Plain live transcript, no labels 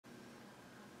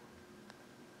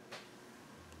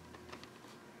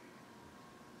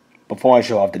before I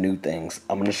show off the new things,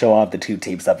 I'm going to show off the 2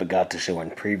 tapes I forgot to show in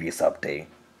previous update.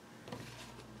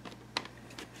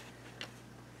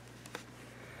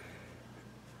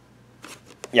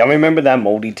 Y'all remember that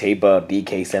moldy tape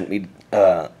DK sent me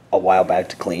a while back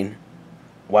to clean?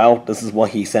 Well, this is what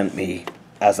he sent me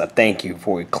as a thank you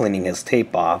for cleaning his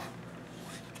tape off.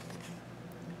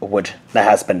 Which, that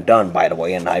has been done, by the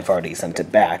way, and I've already sent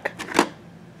it back.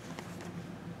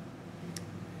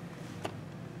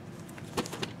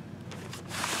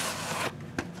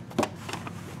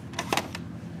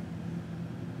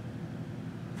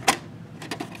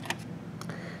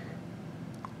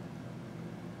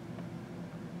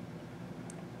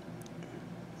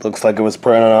 Looks like it was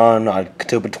printed on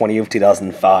October 20th,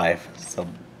 2005. So,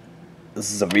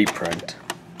 this is a reprint.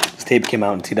 This tape came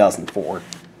out in 2004.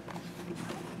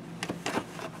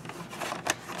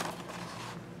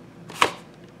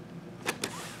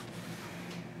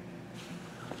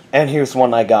 And here's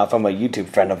one I got from a YouTube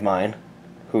friend of mine,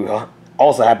 who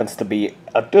also happens to be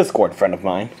a Discord friend of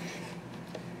mine.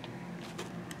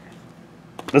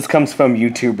 This comes from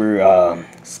YouTuber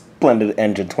Splendid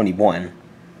Engine 21.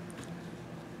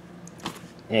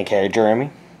 Okay, Jeremy.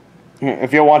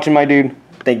 If you're watching, my dude,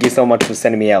 thank you so much for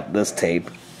sending me out this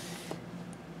tape.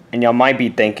 And y'all might be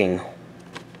thinking,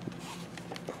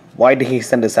 why did he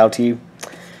send this out to you?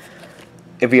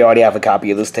 If you already have a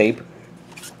copy of this tape.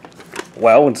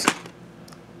 Well, it's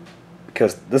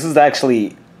because this is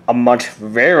actually a much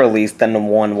rarer release than the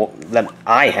one that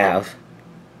I have.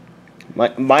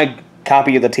 My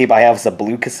copy of the tape I have is a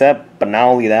blue cassette, but not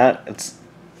only that, it's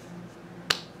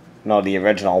the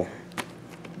original.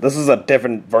 This is a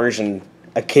different version,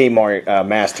 a Kmart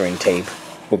mastering tape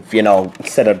with,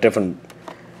 set of different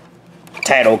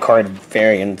title card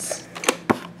variants.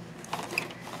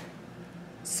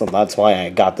 So that's why I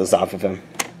got this off of him.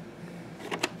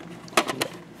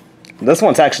 This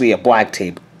one's actually a black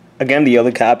tape. Again, the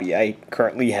other copy I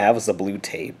currently have is a blue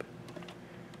tape.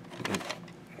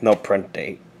 No print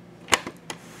date.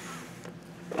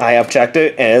 I have checked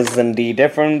it, it is indeed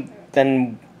different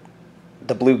than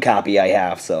the blue copy I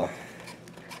have, so.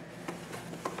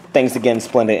 Thanks again,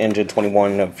 Splendid Engine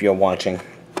 21, if you're watching.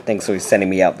 Thanks for sending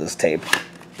me out this tape.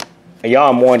 Y'all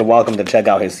are more than welcome to check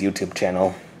out his YouTube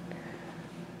channel.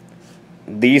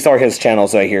 These are his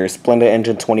channels right here. Splendid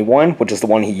Engine 21, which is the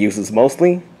one he uses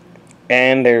mostly.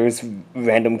 And there's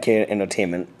Random Kid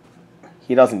Entertainment.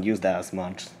 He doesn't use that as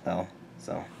much, though.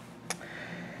 So,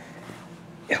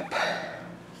 yep.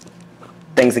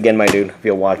 Thanks again, my dude, if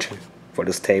you're watching for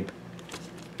this tape.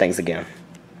 Thanks again.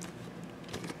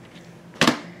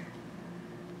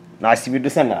 Nice of you to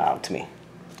send that out to me.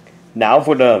 Now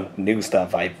for the new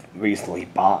stuff I've recently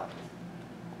bought.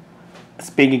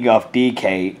 Speaking of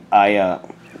DK,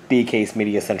 DK's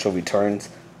Media Central Returns,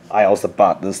 I also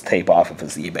bought this tape off of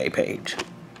his eBay page.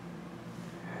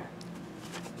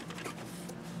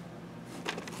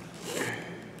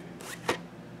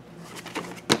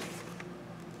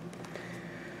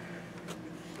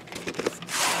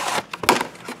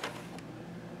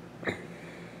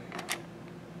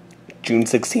 June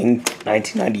 16,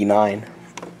 1999.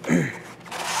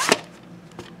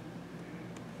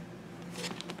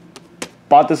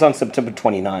 Bought this on September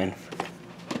 29th.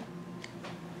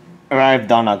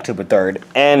 Arrived on October 3rd.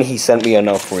 And he sent me a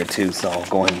note for it too, so I'll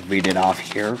go ahead and read it off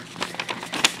here.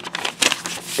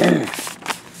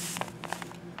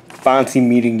 Fancy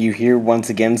meeting you here once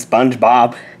again,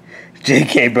 SpongeBob.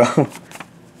 JK, bro.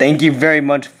 Thank you very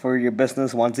much for your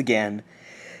business once again.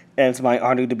 And it's my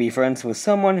honor to be friends with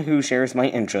someone who shares my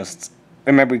interests.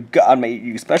 Remember, God made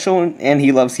you special, and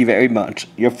He loves you very much.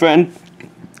 Your friend,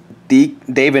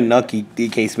 David Nucky,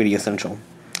 DK's Media Central.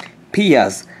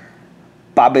 P.S.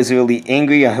 Bob is really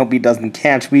angry. I hope he doesn't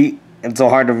catch me. It's so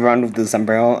hard to run with this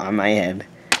umbrella on my head.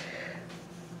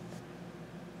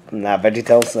 Nah,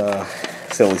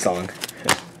 VeggieTales, silly song.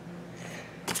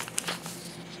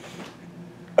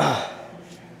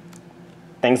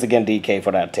 Thanks again, DK,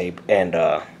 for that tape. And,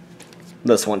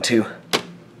 this one, too.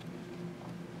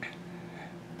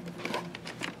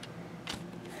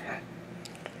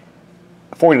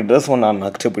 I forwarded this one on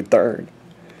October 3rd.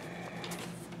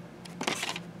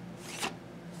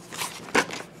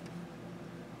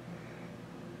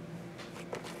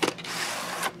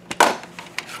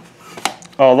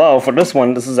 Although, for this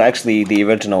one, this is actually the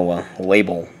original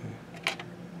label.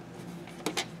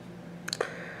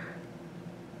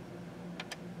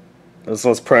 This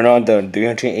was printed on the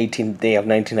 318th day of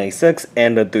 1996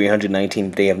 and the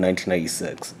 319th day of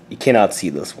 1996. You cannot see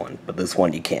this one, but this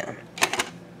one you can.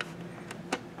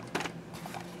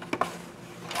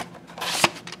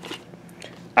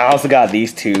 I also got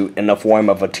these two in the form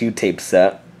of a 2-tape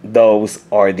set. those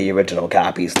are the original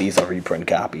copies. These are reprint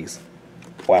copies.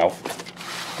 Wow.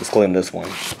 Let's clean this one.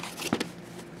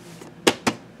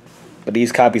 But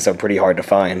these copies are pretty hard to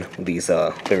find, these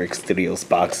Lyric Studios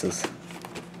boxes.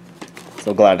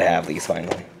 So glad to have these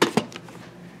finally.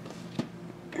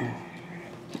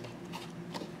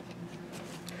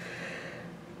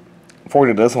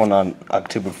 Ordered this one on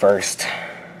October 1st.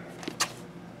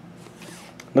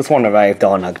 This one arrived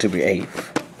on October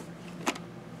 8th.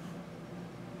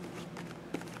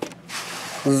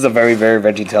 This is a very, very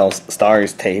VeggieTales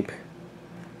Stars tape.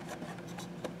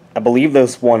 I believe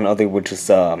there's one other which is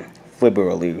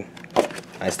Flibberaloo.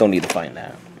 I still need to find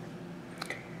that.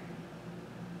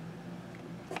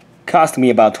 Cost me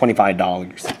about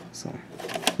 $25, so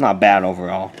not bad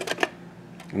overall.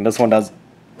 And this one does.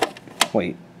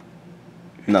 Wait.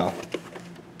 No.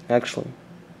 Actually.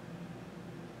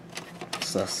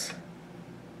 What's this?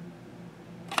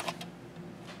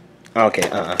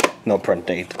 Okay, no print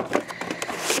date.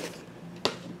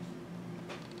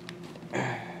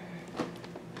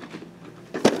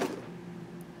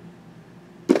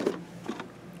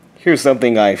 Here's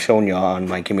something I've shown you on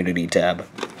my community tab.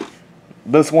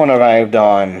 This one arrived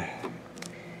on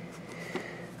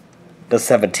the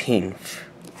 17th.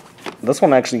 This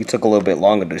one actually took a little bit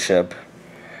longer to ship.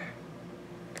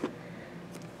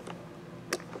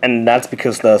 And that's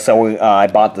because the seller I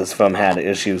bought this from had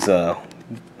issues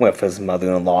with his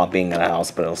mother-in-law being in a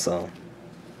hospital, so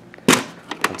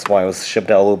that's why it was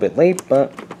shipped out a little bit late,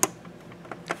 but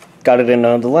got it in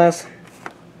nonetheless.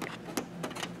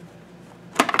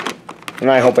 And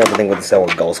I hope everything with the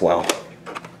seller goes well.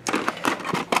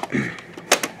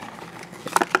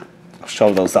 I'll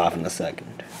show those off in a second.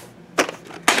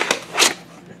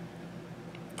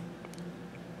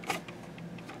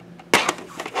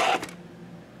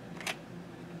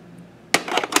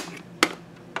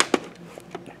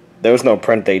 There's no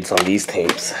print dates on these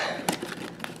tapes.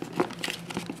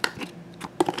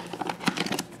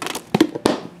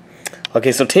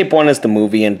 Okay, so tape 1 is the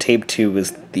movie and tape 2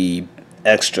 is the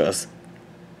extras.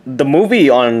 The movie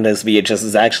on this VHS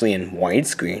is actually in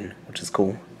widescreen, which is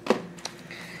cool.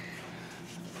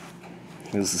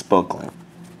 Here's this booklet.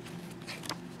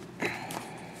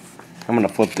 I'm gonna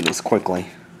flip through this quickly.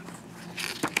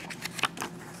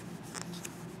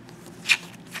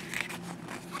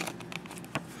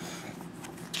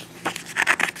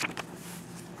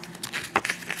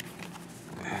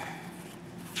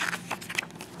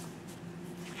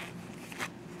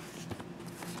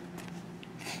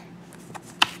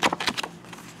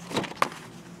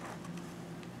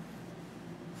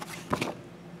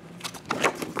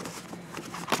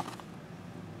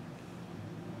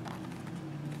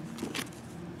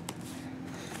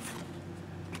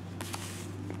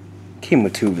 Came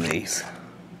with 2 of these.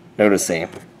 They're the same.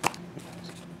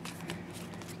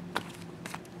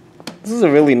 This is a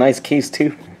really nice case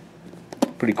too.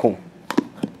 Pretty cool.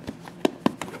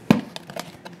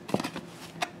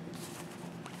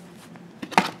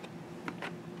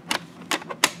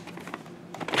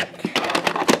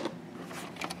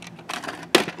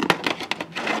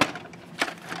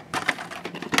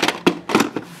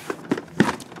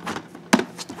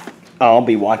 I'll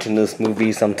be watching this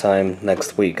movie sometime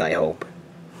next week, I hope.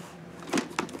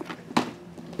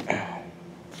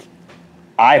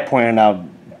 I pointed out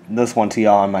this one to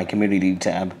y'all on my community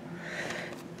tab.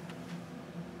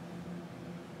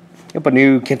 Yep, a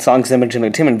new Kid Songs Image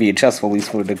Entertainment VHS release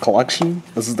for the collection.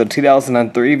 This is the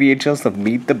 2003 VHS of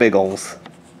Meet the Biggles.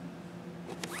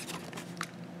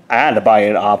 I had to buy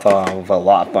it off of a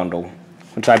lot bundle,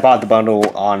 which I bought the bundle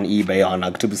on eBay on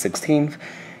October 16th.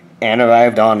 And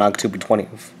arrived on October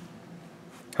 20th.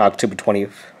 October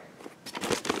 20th.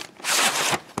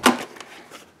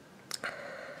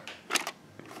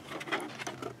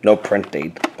 No print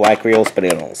date. Black reels, but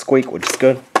it don't squeak, which is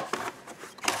good.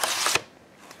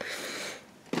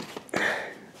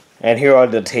 And here are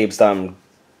the tapes that I'm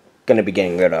going to be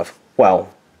getting rid of.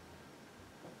 Well,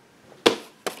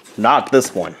 not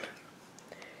this one.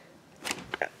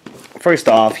 First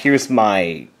off, here's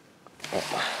my...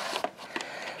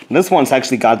 This one's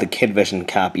actually got the Kid Vision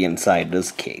copy inside this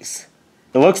case.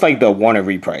 It looks like the Warner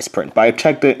Reprise print, but I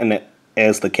checked it and it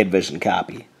is the Kid Vision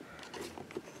copy.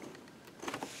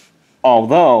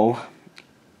 Although,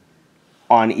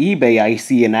 on eBay I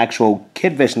see an actual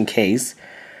Kid Vision case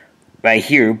right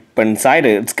here, but inside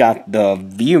it, it's got the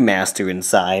Viewmaster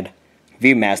inside.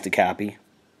 Viewmaster copy.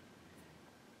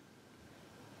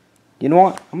 You know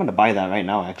what? I'm gonna buy that right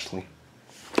now, actually.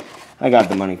 I got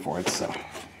the money for it, so...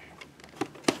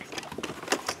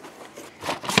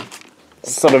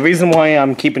 So the reason why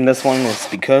I'm keeping this one is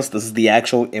because this is the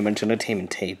actual Image Entertainment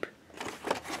tape.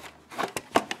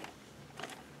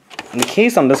 And the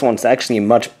case on this one's actually in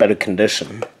much better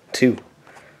condition, too,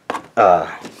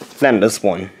 than this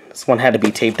one. This one had to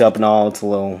be taped up and all. It's a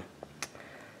little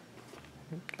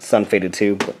sun faded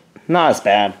too, but not as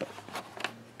bad. But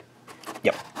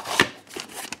yep.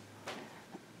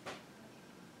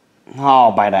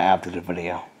 I'll buy that after the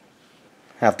video.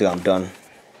 After I'm done.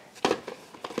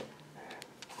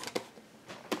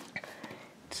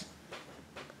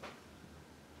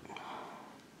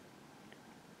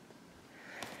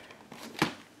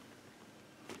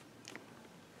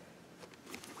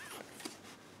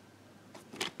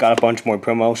 Got a bunch more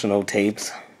promotional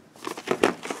tapes.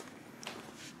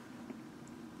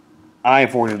 I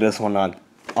ordered this one on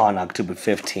October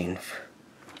 15th.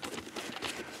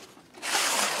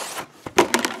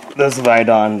 This is right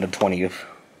on the 20th.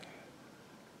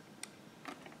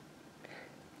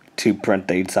 Two print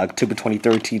dates, October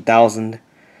 23rd, 2000,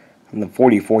 and the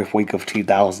 44th week of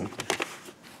 2000.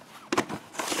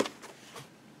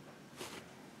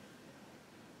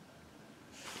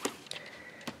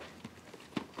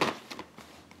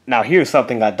 Now here's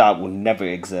something I thought would never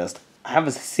exist. I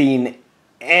haven't seen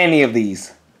any of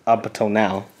these up until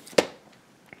now.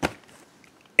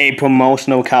 A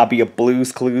promotional copy of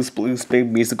Blue's Clues, Blue's Big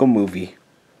Musical Movie.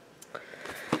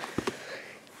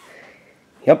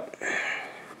 Yep.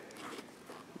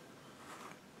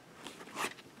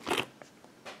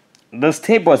 This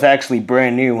tape was actually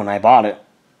brand new when I bought it.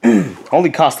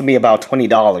 Only costed me about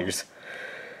 $20.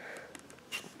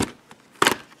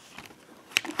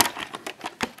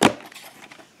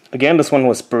 Again, this one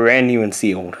was brand new and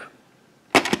sealed.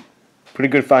 Pretty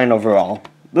good find overall.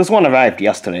 This one arrived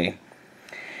yesterday.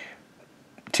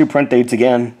 Two print dates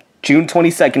again. June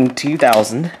 22nd,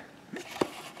 2000.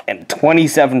 And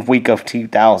 27th week of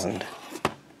 2000.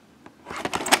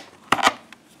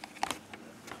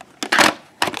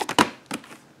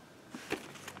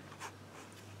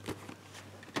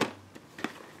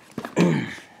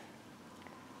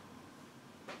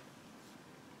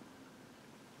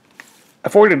 I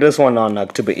forwarded this one on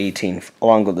October 18th,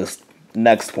 along with this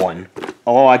next one.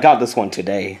 Oh, I got this one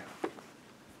today.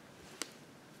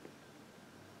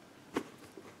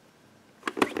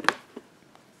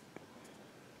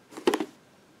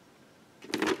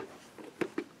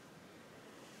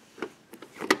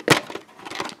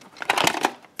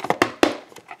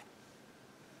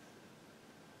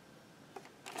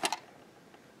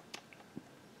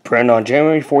 Print on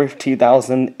January 4th,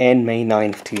 2000 and May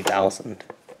 9th, 2000.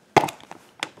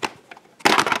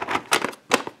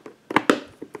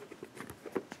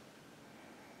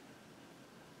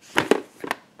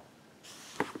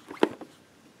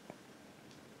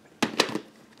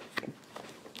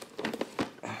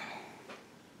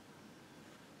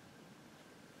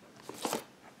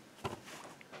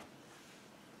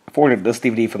 I ordered this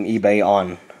DVD from eBay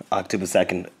on October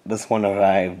 2nd. This one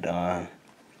arrived on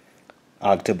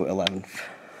October 11th.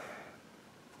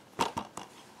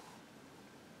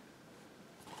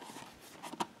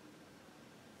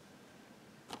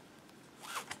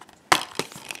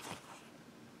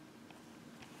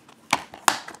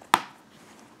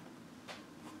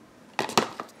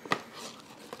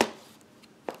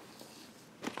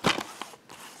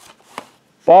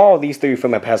 Bought all these three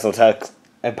from El Paso,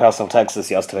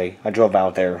 Texas yesterday. I drove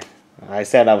out there. I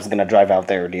said I was going to drive out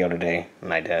there the other day,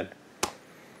 and I did.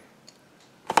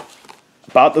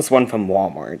 Bought this one from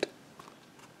Walmart.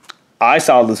 I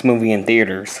saw this movie in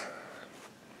theaters.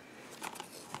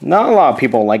 Not a lot of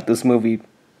people like this movie.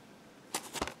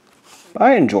 But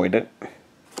I enjoyed it.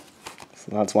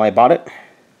 So that's why I bought it.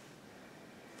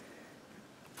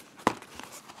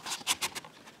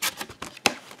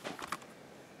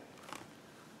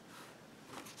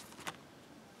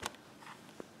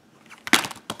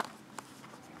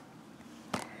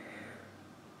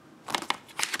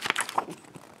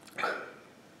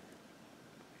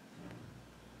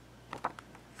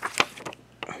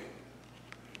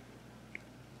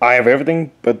 I have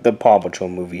everything but the Paw Patrol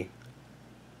movie.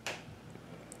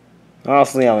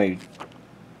 Honestly, I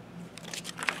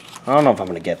don't know if I'm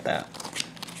gonna get that.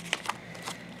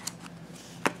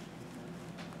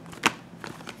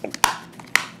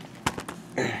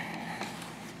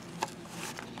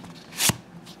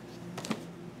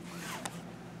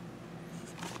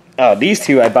 Oh, these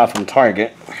two I bought from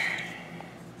Target.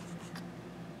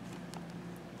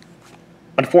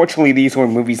 Unfortunately, these were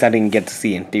movies I didn't get to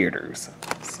see in theaters.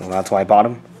 So that's why I bought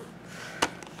them.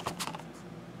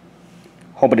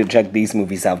 Hoping to check these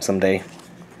movies out someday.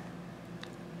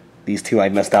 These two I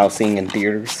missed out seeing in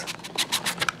theaters.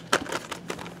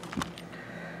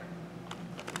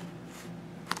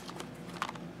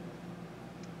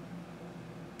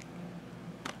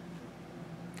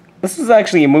 This is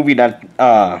actually a movie that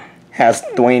has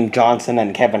Dwayne Johnson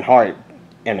and Kevin Hart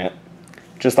in it,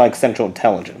 just like Central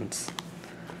Intelligence.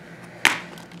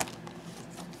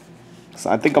 So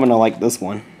I think I'm gonna like this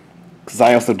one, because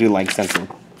I also do like Central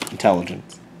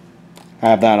Intelligence. I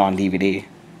have that on DVD.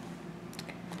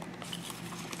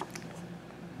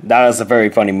 That is a very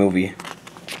funny movie.